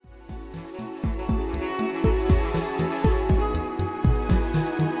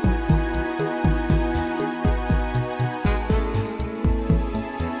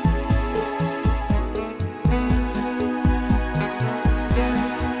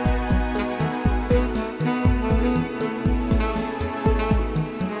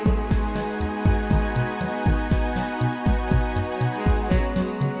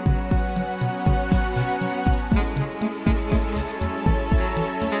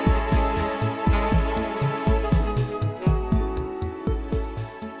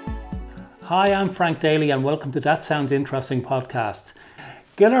Hi, I'm Frank Daly and welcome to That Sounds Interesting podcast.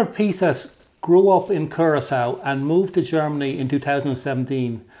 Gillard Pisas grew up in Curacao and moved to Germany in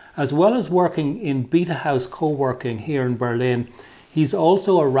 2017. As well as working in Beta House co-working here in Berlin, he's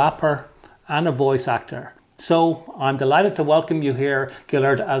also a rapper and a voice actor. So I'm delighted to welcome you here,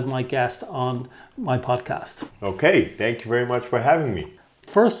 Gillard, as my guest on my podcast. Okay, thank you very much for having me.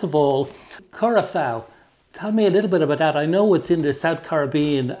 First of all, Curacao. Tell me a little bit about that. I know it's in the South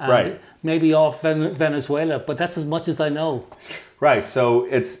Caribbean and maybe off Venezuela, but that's as much as I know. Right, so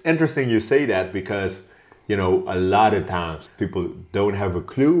it's interesting you say that because, a lot of times people don't have a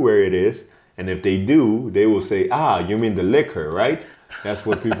clue where it is. And if they do, they will say, you mean the liquor, right? That's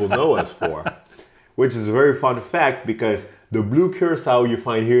what people know us for. Which is a very fun fact because the blue Curacao you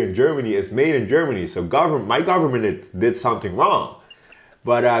find here in Germany is made in Germany. So my government did something wrong.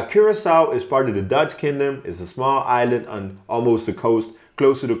 But Curacao is part of the Dutch kingdom. It's a small island on almost the coast,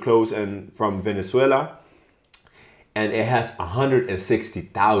 close to the coast and from Venezuela. And it has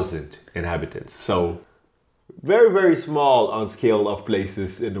 160,000 inhabitants. So very, very small on scale of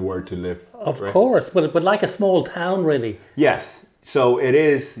places in the world to live. Of course, but like a small town, really. Yes. So it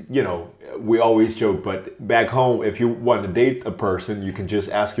is, we always joke, but back home, if you want to date a person, you can just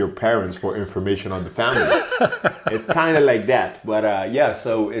ask your parents for information on the family. It's kind of like that. But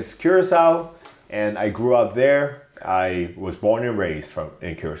so it's Curacao, and I grew up there. I was born and raised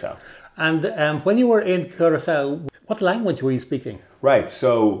in Curacao. And when you were in Curacao, what language were you speaking? Right,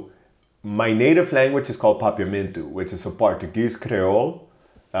 so my native language is called Papiamento, which is a Portuguese Creole.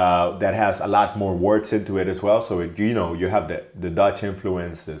 That has a lot more words into it as well. So, you have the Dutch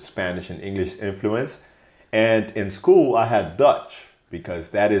influence, the Spanish and English influence. And in school, I had Dutch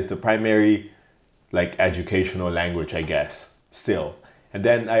because that is the primary, educational language, I guess, still. And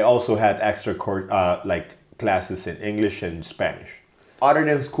then I also had extra classes in English and Spanish. Other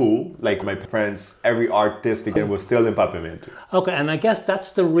than school, my friends, every artist again was still in Papiamento. Okay, and I guess that's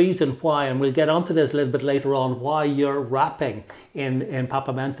the reason why, and we'll get onto this a little bit later on, why you're rapping in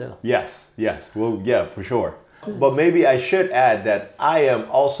Papiamento. Yes. Well, yeah, for sure. But maybe I should add that I am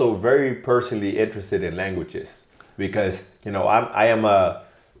also very personally interested in languages because, I am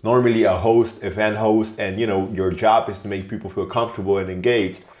normally a event host, and, your job is to make people feel comfortable and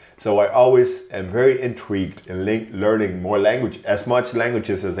engaged. So I always am very intrigued in learning as much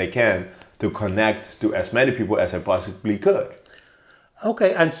languages as I can to connect to as many people as I possibly could.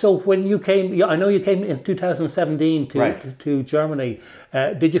 Okay, and so when you came, I know you came in 2017 to Germany.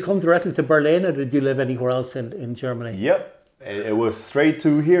 Did you come directly to Berlin or did you live anywhere else in Germany? Yep, it was straight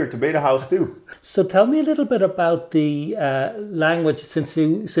to here, to Beta House too. So tell me a little bit about the language, since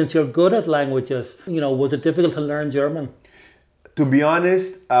you're good at languages. Was it difficult to learn German? To be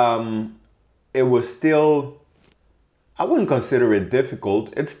honest, it was still, I wouldn't consider it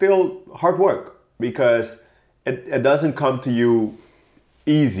difficult. It's still hard work because it doesn't come to you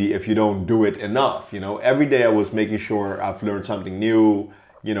easy if you don't do it enough. Every day I was making sure I've learned something new,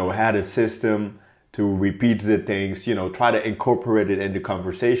 had a system to repeat the things, try to incorporate it into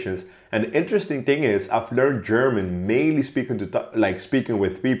conversations. And the interesting thing is I've learned German mainly speaking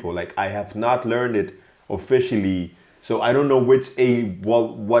with people. I have not learned it officially. So I don't know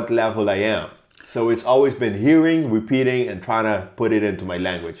what level I am. So it's always been hearing, repeating, and trying to put it into my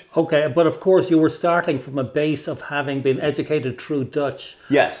language. Okay, but of course you were starting from a base of having been educated through Dutch.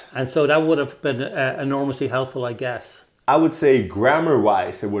 Yes. And so that would have been enormously helpful, I guess. I would say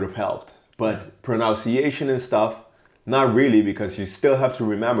grammar-wise it would have helped. But pronunciation and stuff, not really, because you still have to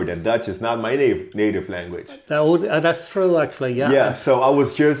remember that Dutch is not my native language. That's true, actually, yeah. Yeah, so I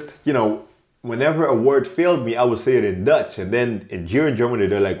was just, whenever a word failed me, I would say it in Dutch. And then here in Germany,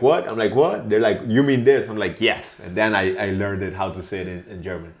 they're like, what? I'm like, what? They're like, you mean this? I'm like, yes. And then I learned it, how to say it in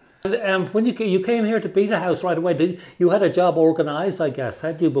German. And when you came here to Beta House right away, you had a job organized, I guess,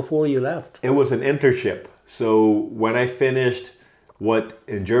 had you, before you left? It was an internship. So when I finished what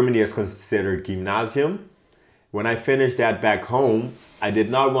in Germany is considered gymnasium, when I finished that back home, I did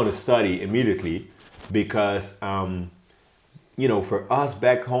not want to study immediately because... for us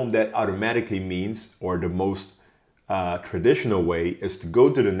back home, that automatically means, or the most traditional way is to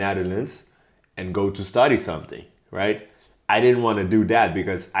go to the Netherlands and go to study something, right? I didn't want to do that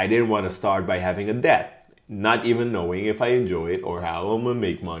because I didn't want to start by having a debt, not even knowing if I enjoy it or how I'm going to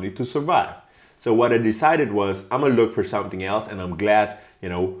make money to survive. So what I decided was I'm going to look for something else, and I'm glad,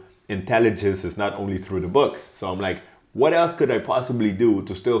 intelligence is not only through the books. So I'm like, what else could I possibly do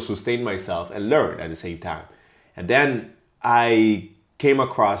to still sustain myself and learn at the same time? And then I came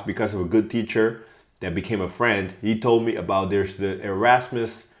across, because of a good teacher that became a friend, he told me about there's the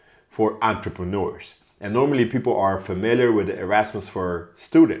Erasmus for entrepreneurs. And normally people are familiar with the Erasmus for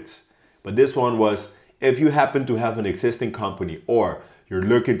students, But this one was, if you happen to have an existing company or you're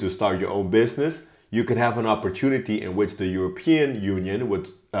looking to start your own business, you could have an opportunity in which the European Union would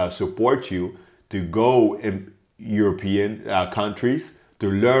support you to go in European countries to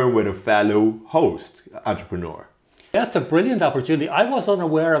learn with a fellow host entrepreneur. That's a brilliant opportunity. I was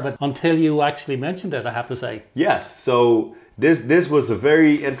unaware of it until you actually mentioned it, I have to say. Yes, so this was a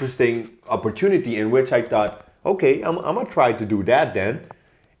very interesting opportunity in which I thought, okay, I'm gonna try to do that then.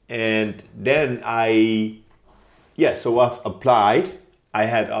 And then so I've applied. I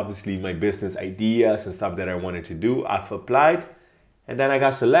had obviously my business ideas and stuff that I wanted to do. I've applied, and then I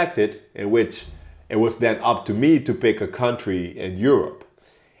got selected, in which it was then up to me to pick a country in Europe.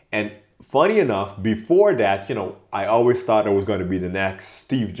 And funny enough, before that, I always thought I was going to be the next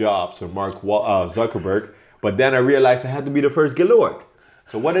Steve Jobs or Mark Zuckerberg, but then I realized I had to be the first Gaylord.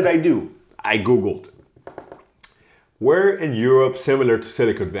 So what did I do? I Googled, where in Europe similar to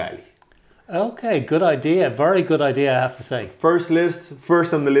Silicon Valley? Okay, good idea. Very good idea, I have to say. First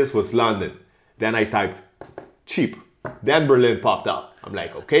on the list was London. Then I typed cheap. Then Berlin popped up. I'm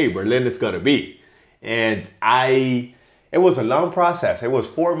like, okay, Berlin is gonna be. And it was a long process. It was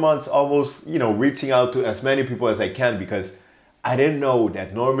 4 months almost, reaching out to as many people as I can, because I didn't know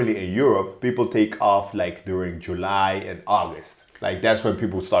that normally in Europe, people take off like during July and August. Like that's when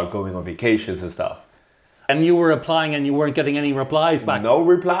people start going on vacations and stuff. And you were applying and you weren't getting any replies back. No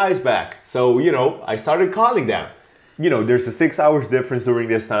replies back. So, I started calling them. There's a 6 hours difference during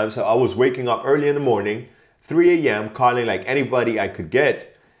this time. So I was waking up early in the morning, 3 a.m., calling like anybody I could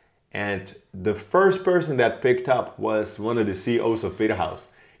get. And the first person that picked up was one of the CEOs of Beta House.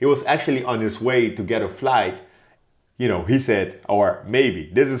 He was actually on his way to get a flight. He said, or maybe,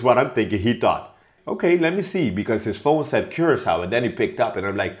 this is what I'm thinking, he thought, okay, let me see, because his phone said Curacao, and then he picked up, and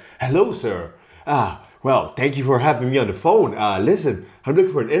I'm like, hello, sir. Well, thank you for having me on the phone. Listen, I'm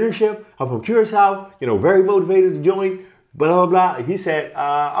looking for an internship. I'm from Curacao, very motivated to join, blah, blah, blah. He said,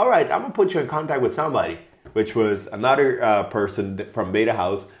 all right, I'm going to put you in contact with somebody, which was another person from Beta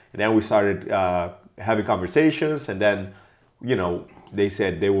House. And then we started having conversations. And then, they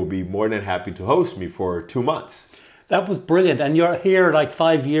said they will be more than happy to host me for 2 months. That was brilliant. And you're here like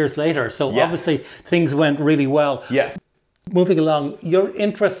 5 years later. So Yeah. obviously things went really well. Yes. Moving along, your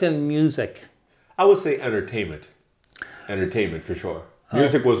interest in music. I would say entertainment. Entertainment for sure.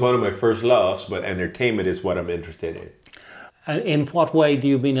 Music was one of my first loves, but entertainment is what I'm interested in. And in what way do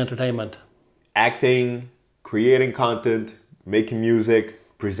you mean entertainment? Acting, creating content, making music,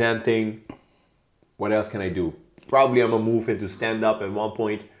 presenting. What else can I do? Probably I'm gonna move into stand-up at one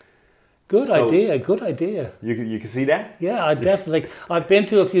point. Good So- idea. You can see that? Yeah, I've been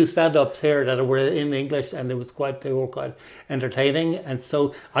to a few stand-ups here that were in English, and they were quite entertaining, and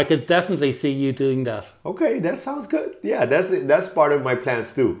so I could definitely see you doing that. Okay, that sounds good. Yeah, that's part of my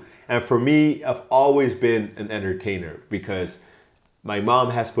plans too. And for me, I've always been an entertainer because my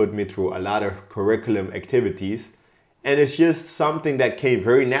mom has put me through a lot of curriculum activities, and it's just something that came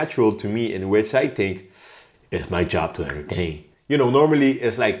very natural to me, in which I think it's my job to entertain. Normally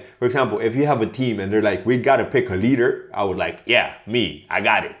it's like, for example, if you have a team and they're like, we got to pick a leader, I would like, yeah, me, I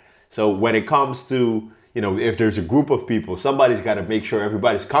got it. So when it comes to, if there's a group of people, somebody's got to make sure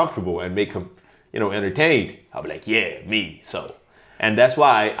everybody's comfortable and make them, entertained. I'll be like, yeah, me. So, and that's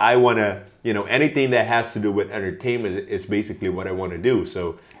why I want to, anything that has to do with entertainment is basically what I want to do.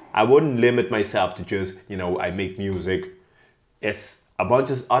 So I wouldn't limit myself to just, I make music. It's a bunch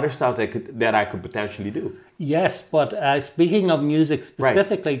of other stuff that I could potentially do. Yes, but speaking of music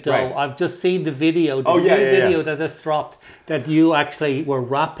specifically, though, right. I've just seen the video, video that just dropped, that you actually were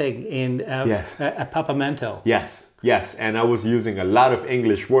rapping in Yes. a Papamento. Yes, and I was using a lot of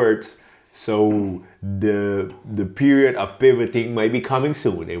English words, so the period of pivoting might be coming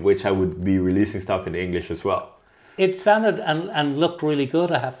soon, in which I would be releasing stuff in English as well. It sounded and looked really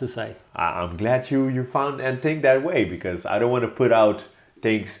good, I have to say. I'm glad you found and think that way, because I don't want to put out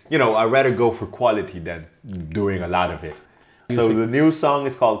things, I'd rather go for quality than doing a lot of it. So the new song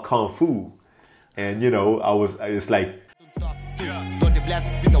is called Kung Fu, and it's like,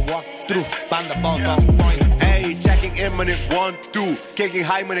 hey, checking in when it 1, 2, kicking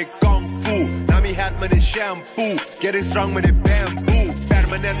high when it Kung Fu, Nami hat when it shampoo, getting strong when it bamboo,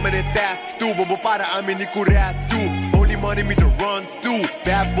 permanent when it tattoo, bobo para amin ni kuratu, only money me to run through,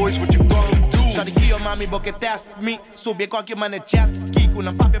 bad boys what you gon' do? Shawty kill mommy bucket test me, so be cocky man a jet ski,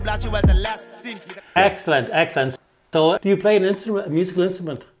 kuna papi blachi with the last sink. Excellent. So do you play a musical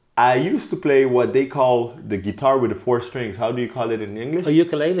instrument? I used to play what they call the guitar with the 4 strings. How do you call it in English? A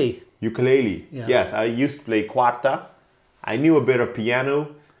ukulele. Ukulele. Yeah. Yes, I used to play quarta. I knew a bit of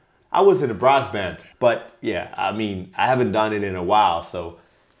piano. I was in a brass band, but yeah, I haven't done it in a while, so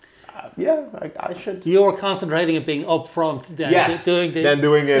I should. You were concentrating on being up front. Yes, doing then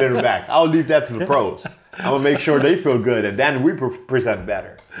doing it in the back. I'll leave that to the pros. I'm gonna make sure they feel good, and then we present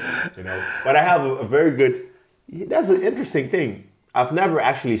better. But I have a very good. That's an interesting thing. I've never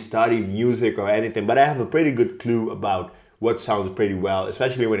actually studied music or anything, but I have a pretty good clue about what sounds pretty well,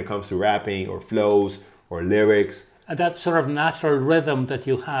 especially when it comes to rapping or flows or lyrics. And that sort of natural rhythm that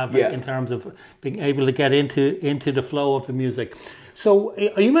you have in terms of being able to get into the flow of the music. So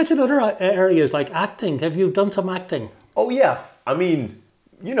you mentioned other areas like acting. Have you done some acting? Oh yeah. I mean,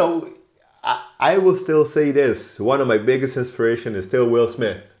 I will still say this. One of my biggest inspirations is still Will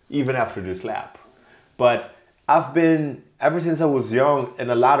Smith, even after this lap. But I've been, ever since I was young, in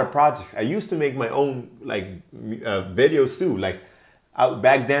a lot of projects. I used to make my own videos too.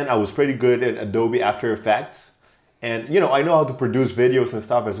 Back then, I was pretty good in Adobe After Effects. And, I know how to produce videos and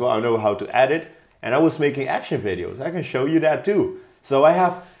stuff as well. I know how to edit. And I was making action videos. I can show you that too. So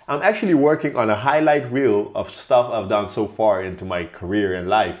I'm actually working on a highlight reel of stuff I've done so far into my career and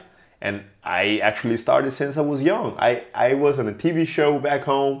life. And I actually started since I was young. I was on a TV show back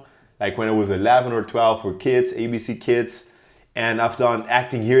home, like when I was 11 or 12 for kids, ABC Kids. And I've done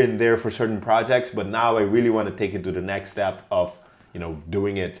acting here and there for certain projects. But now I really want to take it to the next step of,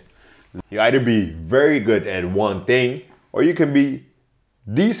 doing it. You either be very good at one thing, or you can be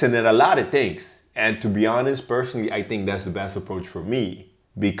decent at a lot of things. And to be honest, personally, I think that's the best approach for me.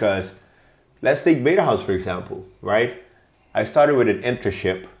 Because let's take Beta House, for example, right? I started with an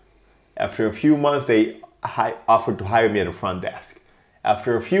internship. After a few months, they offered to hire me at the front desk.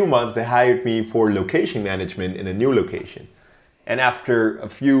 After a few months, they hired me for location management in a new location. And after a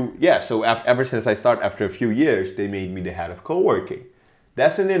few, ever since I started, after a few years, they made me the head of co-working.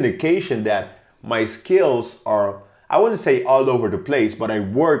 That's an indication that my skills are, I wouldn't say all over the place, but I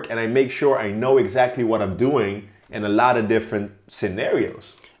work and I make sure I know exactly what I'm doing in a lot of different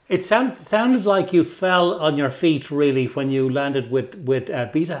scenarios. It sounded like you fell on your feet really when you landed with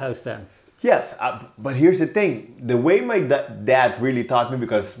Beta House then. Yes, but here's the thing. The way my dad really taught me,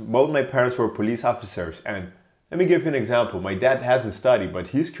 because both my parents were police officers, and let me give you an example. My dad hasn't studied, but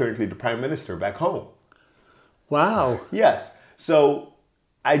he's currently the prime minister back home. Wow. Yes. So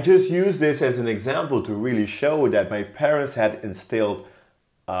I just use this as an example to really show that my parents had instilled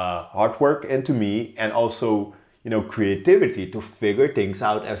hard work into me, and also, creativity to figure things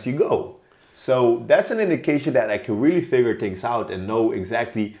out as you go. So that's an indication that I can really figure things out and know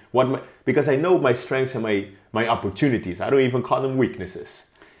exactly because I know my strengths and my opportunities. I don't even call them weaknesses.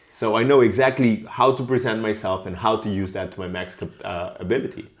 So I know exactly how to present myself and how to use that to my max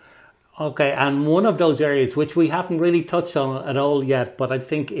ability. Okay, and one of those areas which we haven't really touched on at all yet, but I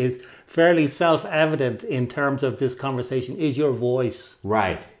think is fairly self-evident in terms of this conversation, is your voice.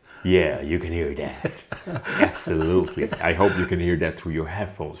 Right. Yeah, you can hear that. Absolutely. I hope you can hear that through your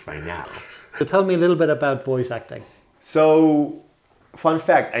headphones right now. So tell me a little bit about voice acting. So, fun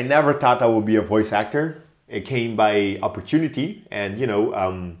fact, I never thought I would be a voice actor. It came by opportunity,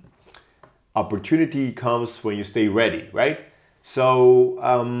 and opportunity comes when you stay ready, right? So,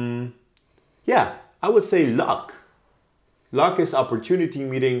 I would say luck. Luck is opportunity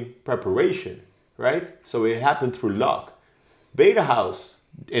meeting preparation, right? So it happened through luck. Beta House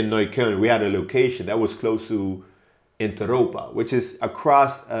in Neukölln, we had a location that was close to Intereuropa, which is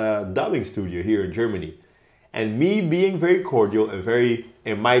across a dubbing studio here in Germany. And me being very cordial and very,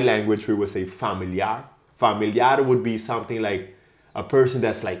 in my language, we would say familiar. Familiar would be something like a person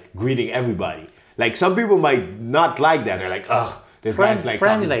that's like greeting everybody. Like some people might not like that. They're like, ugh, this guy's like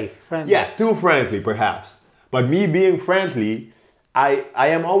friendly. Yeah, too friendly perhaps. But me being friendly, I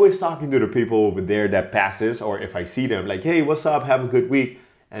am always talking to the people over there that passes, or if I see them, like, hey, what's up? Have a good week.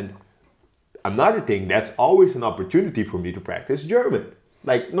 And another thing, that's always an opportunity for me to practice German.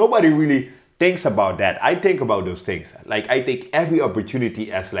 Like nobody really thinks about that. I think about those things. Like I take every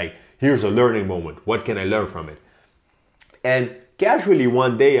opportunity as like, here's a learning moment. What can I learn from it? And casually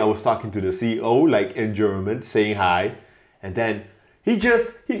one day I was talking to the CEO, like in German, saying hi. And then he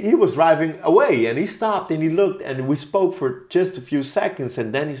was driving away and he stopped and he looked and we spoke for just a few seconds.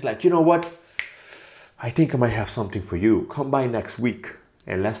 And then he's like, you know what? I think I might have something for you. Come by next week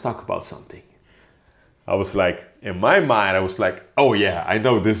and let's talk about something. I was like, in my mind, I was like, oh yeah, I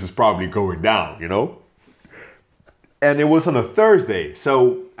know this is probably going down, And it was on a Thursday.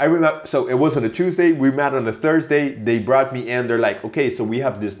 So I remember, so it was on a Tuesday. We met on a Thursday. They brought me in. They're like, okay, so we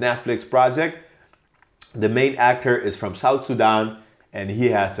have this Netflix project. The main actor is from South Sudan and he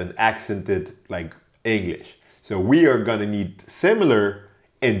has an accented like English. So we are gonna need similar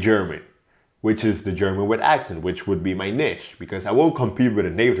in German, which is the German with accent, which would be my niche because I won't compete with a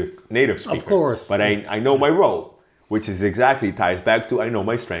native speaker. Of course. But I know my role. which is exactly ties back to I know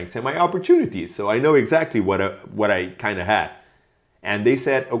my strengths and my opportunities. So I know exactly what I kind of had. And they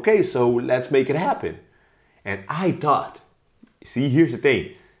said, okay, so let's make it happen. And I thought, see, here's the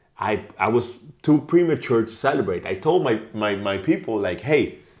thing. I was too premature to celebrate. I told my people, like,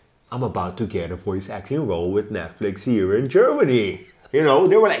 hey, I'm about to get a voice acting role with Netflix here in Germany. You know,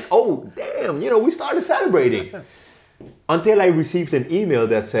 they were like, oh, damn, you know, we started celebrating. Until I received an email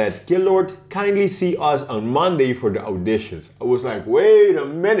that said, Gaylord, kindly see us on Monday for the auditions. I was like, wait a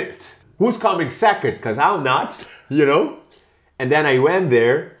minute. Who's coming second? Because I'm not, you know? And then I went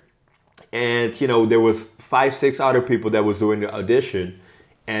there and, you know, there was 5-6 other people that was doing the audition.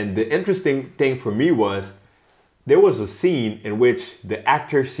 And the interesting thing for me was there was a scene in which the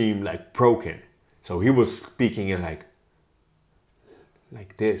actor seemed like broken. So he was speaking in like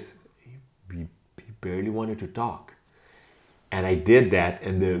this. He barely wanted to talk. And I did that,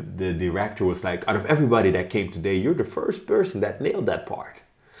 and the director was like, out of everybody that came today, you're the first person that nailed that part.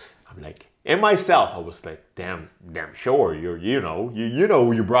 I'm like, and myself, I was like, damn sure, you know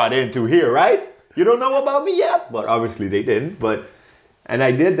who you brought into here, right? You don't know about me yet? But obviously they didn't. And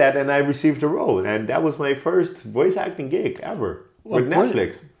I did that, and I received a role, and that was my first voice acting gig ever with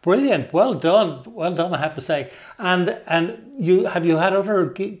Netflix. Brilliant, well done, I have to say. And have you had other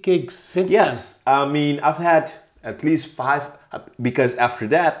gigs since then? Yes, I mean, I've had at least 5, because after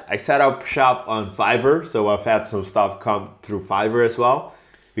that, I set up shop on Fiverr, so I've had some stuff come through Fiverr as well,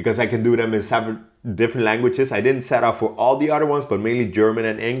 because I can do them in 7 different languages. I didn't set up for all the other ones, but mainly German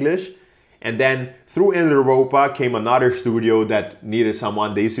and English. And then through Europa came another studio that needed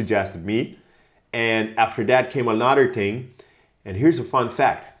someone. They suggested me. And after that came another thing. And here's a fun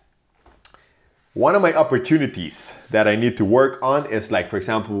fact. One of my opportunities that I need to work on is, like, for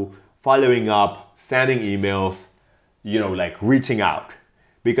example, following up, sending emails, you know, like reaching out.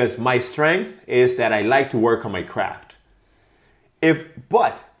 Because my strength is that I like to work on my craft.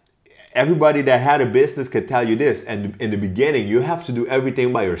 But everybody that had a business could tell you this. And in the beginning, you have to do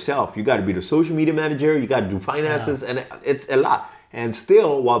everything by yourself. You got to be the social media manager. You got to do finances, and it's a lot. And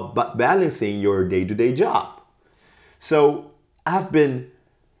still, while balancing your day-to-day job. So I've been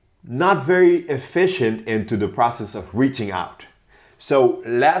not very efficient into the process of reaching out. So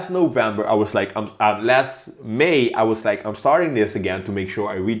last November, I was like, last May, I was like, I'm starting this again to make sure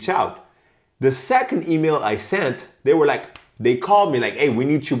I reach out. The second email I sent, they called me like, hey, we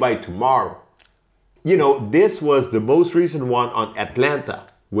need you by tomorrow. You know, this was the most recent one on Atlanta,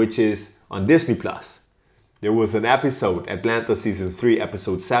 which is on Disney+. There was an episode, Atlanta season 3,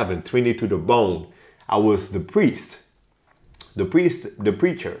 episode 7, Trinity to the Bone. I was the priest. The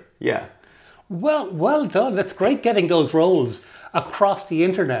preacher, yeah. Well done. That's great getting those roles across the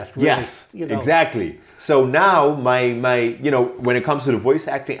internet. Really, yes, you know. Exactly. So now my you know, when it comes to the voice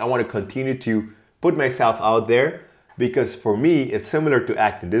acting, I want to continue to put myself out there. Because for me, it's similar to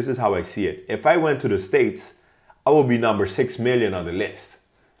acting. This is how I see it. If I went to the States, I would be number 6 million on the list.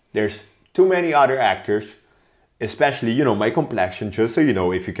 There's too many other actors, especially, you know, my complexion. Just so you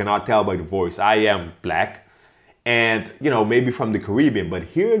know, if you cannot tell by the voice, I am black. And, you know, maybe from the Caribbean. But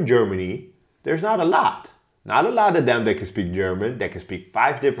here in Germany, there's not a lot. Not a lot of them that can speak German, that can speak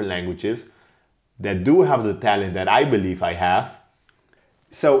 5 different languages, that do have the talent that I believe I have.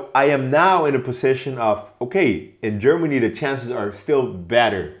 So I am now in a position of, okay, in Germany, the chances are still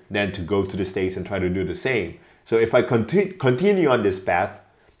better than to go to the States and try to do the same. So if I continue on this path,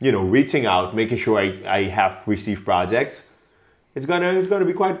 you know, reaching out, making sure I have received projects, it's gonna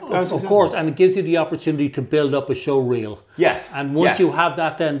be quite of course, and it gives you the opportunity to build up a show reel. Yes. And once you have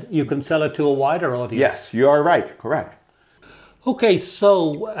that, then you can sell it to a wider audience. Yes, you are right. Correct. Okay, so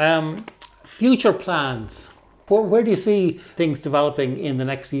future plans. Where do you see things developing in the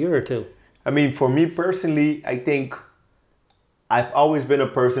next year or two? I mean, for me personally, I think I've always been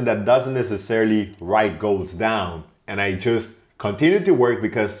a person that doesn't necessarily write goals down. And I just continue to work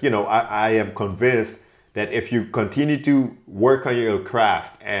because, you know, I am convinced that if you continue to work on your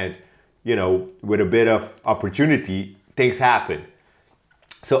craft and, you know, with a bit of opportunity, things happen.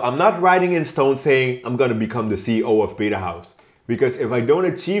 So I'm not writing in stone saying I'm going to become the CEO of Beta House. Because if I don't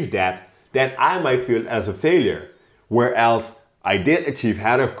achieve that, then I might feel as a failure. Whereas I did achieve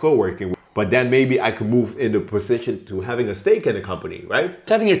head of co-working, but then maybe I could move in the position to having a stake in the company, right?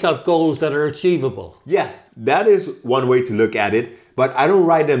 Setting yourself goals that are achievable. Yes, that is one way to look at it, but I don't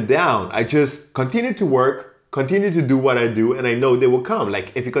write them down. I just continue to work, continue to do what I do, and I know they will come.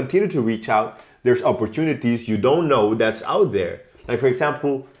 Like if you continue to reach out, there's opportunities you don't know that's out there. Like for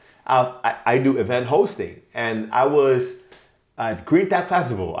example, I do event hosting, and I was at Green Tech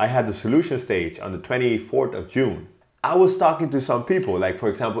Festival. I had the solution stage on the 24th of June. I was talking to some people, like for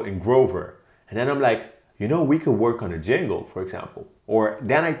example in Grover, and then I'm like, we could work on a jingle, for example. Or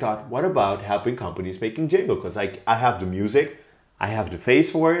then I thought, what about helping companies making jingle? Because I have the music, I have the face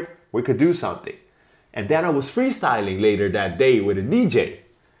for it, we could do something. And then I was freestyling later that day with a DJ.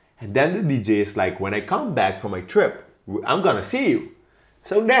 And then the DJ is like, when I come back from my trip, I'm gonna see you.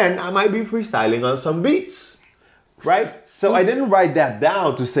 So then I might be freestyling on some beats, right? So I didn't write that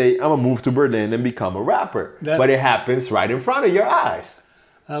down to say, I'm gonna move to Berlin and become a rapper. But it happens right in front of your eyes.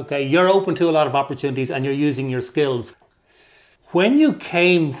 Okay, you're open to a lot of opportunities and you're using your skills. When you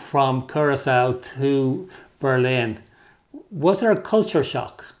came from Curacao to Berlin, was there a culture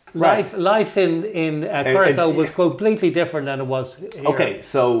shock? Right. Life in Curacao was completely different than it was here. Okay,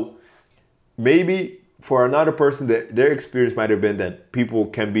 so maybe for another person, their experience might have been that people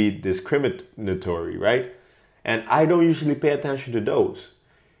can be discriminatory, right? And I don't usually pay attention to those.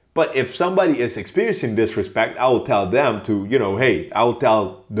 But if somebody is experiencing disrespect, I will tell them to, hey, I will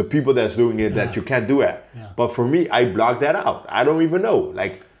tell the people that's doing it that you can't do it. Yeah. But for me, I block that out. I don't even know.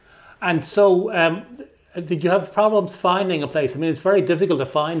 And so, did you have problems finding a place? I mean, it's very difficult to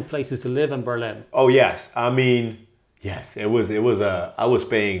find places to live in Berlin. Oh, yes. I mean, yes, I was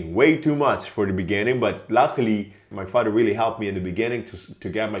paying way too much for the beginning, but luckily my father really helped me in the beginning to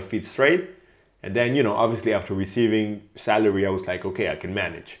get my feet straight. And then, obviously after receiving salary, I was like, okay, I can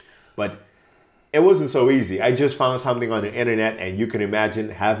manage. But it wasn't so easy. I just found something on the internet, and you can imagine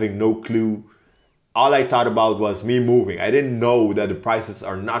having no clue. All I thought about was me moving. I didn't know that the prices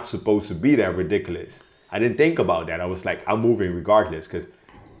are not supposed to be that ridiculous. I didn't think about that. I was like, I'm moving regardless, because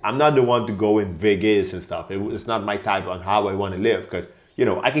I'm not the one to go in Vegas and stuff. It's not my type on how I want to live, because,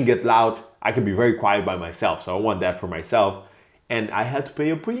 I can get loud. I can be very quiet by myself. So I want that for myself. And I had to pay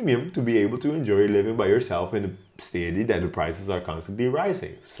a premium to be able to enjoy living by yourself in a city that the prices are constantly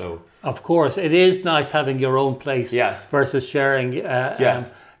rising. So, of course, it is nice having your own place versus sharing.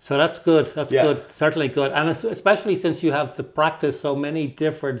 Yes. So that's good. That's good. Certainly good. And especially since you have to practice so many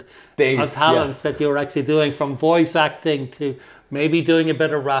different talents that you're actually doing, from voice acting to maybe doing a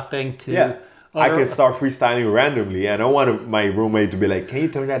bit of rapping to... Yeah, I can start freestyling randomly. And I want my roommate to be like, can you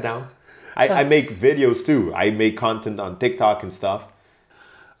turn that down? I make videos too. I make content on TikTok and stuff.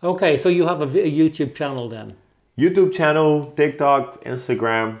 Okay, so you have a YouTube channel then? YouTube channel, TikTok,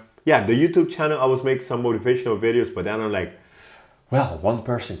 Instagram. Yeah, the YouTube channel, I was making some motivational videos, but then I'm like, well, one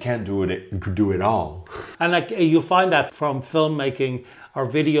person can't do it all. And you find that from filmmaking or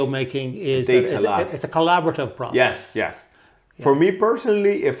video making it takes a lot. It's a collaborative process. Yes. Yeah. For me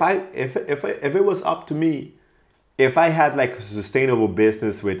personally, if it was up to me, if I had like a sustainable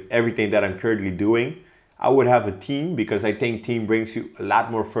business with everything that I'm currently doing, I would have a team, because I think team brings you a lot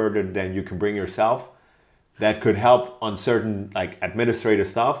more further than you can bring yourself. That could help on certain like administrative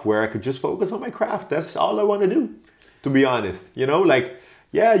stuff where I could just focus on my craft. That's all I want to do, to be honest. You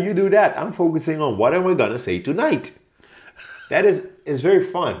do that. I'm focusing on what am I going to say tonight. That is very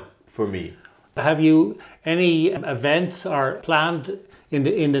fun for me. Have you any events are planned in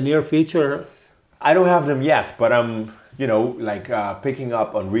the near future? I don't have them yet, but I'm, picking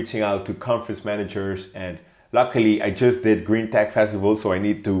up on reaching out to conference managers. And luckily, I just did Green Tech Festival, so I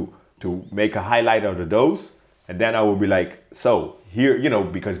need to make a highlight out of those. And then I will be like, so here,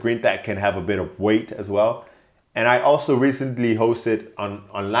 because Green Tech can have a bit of weight as well. And I also recently hosted an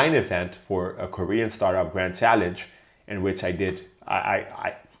online event for a Korean startup Grand Challenge, in which I did,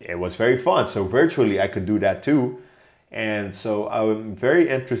 it was very fun. So virtually I could do that too. And so I'm very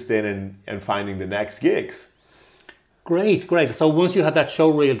interested in finding the next gigs. Great. So once you have that show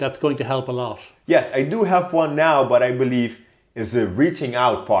reel, that's going to help a lot. Yes, I do have one now, but I believe is the reaching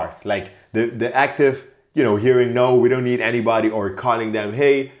out part. Like the active, hearing no, we don't need anybody, or calling them,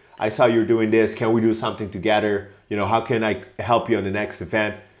 hey, I saw you're doing this. Can we do something together? How can I help you on the next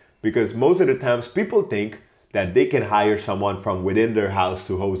event? Because most of the times people think that they can hire someone from within their house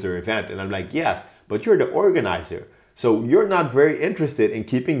to host their event. And I'm like, yes, but you're the organizer. So you're not very interested in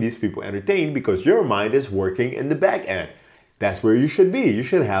keeping these people entertained, because your mind is working in the back end. That's where you should be. You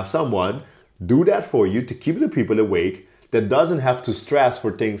should have someone do that for you to keep the people awake, that doesn't have to stress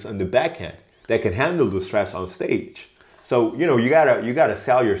for things on the back end, that can handle the stress on stage. So, you gotta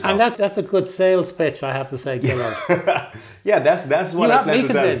sell yourself. And that's a good sales pitch, I have to say, Gillard. Yeah, that's what I plan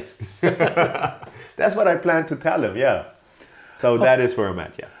to tell him. Convinced. That's what I plan to tell him, yeah. So that is where I'm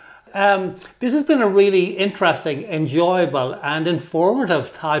at, yeah. This has been a really interesting, enjoyable and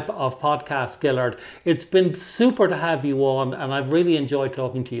informative type of podcast, Gillard. It's been super to have you on, and I've really enjoyed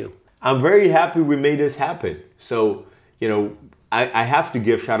talking to you. I'm very happy we made this happen. So, I have to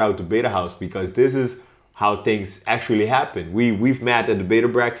give shout out to Beta House, because this is how things actually happen. We've met at the Beta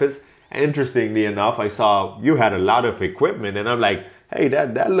Breakfast, and interestingly enough, I saw you had a lot of equipment, and I'm like, hey,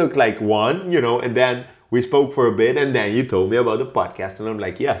 that looked like one, and then We spoke for a bit, and then you told me about the podcast, and I'm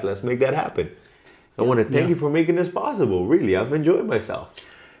like, yes, let's make that happen. I want to thank you for making this possible. Really, I've enjoyed myself.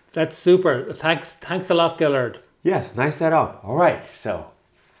 That's super. Thanks a lot, Gillard. Yes, nice setup. All right, so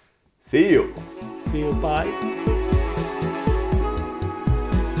see you. See you. Bye.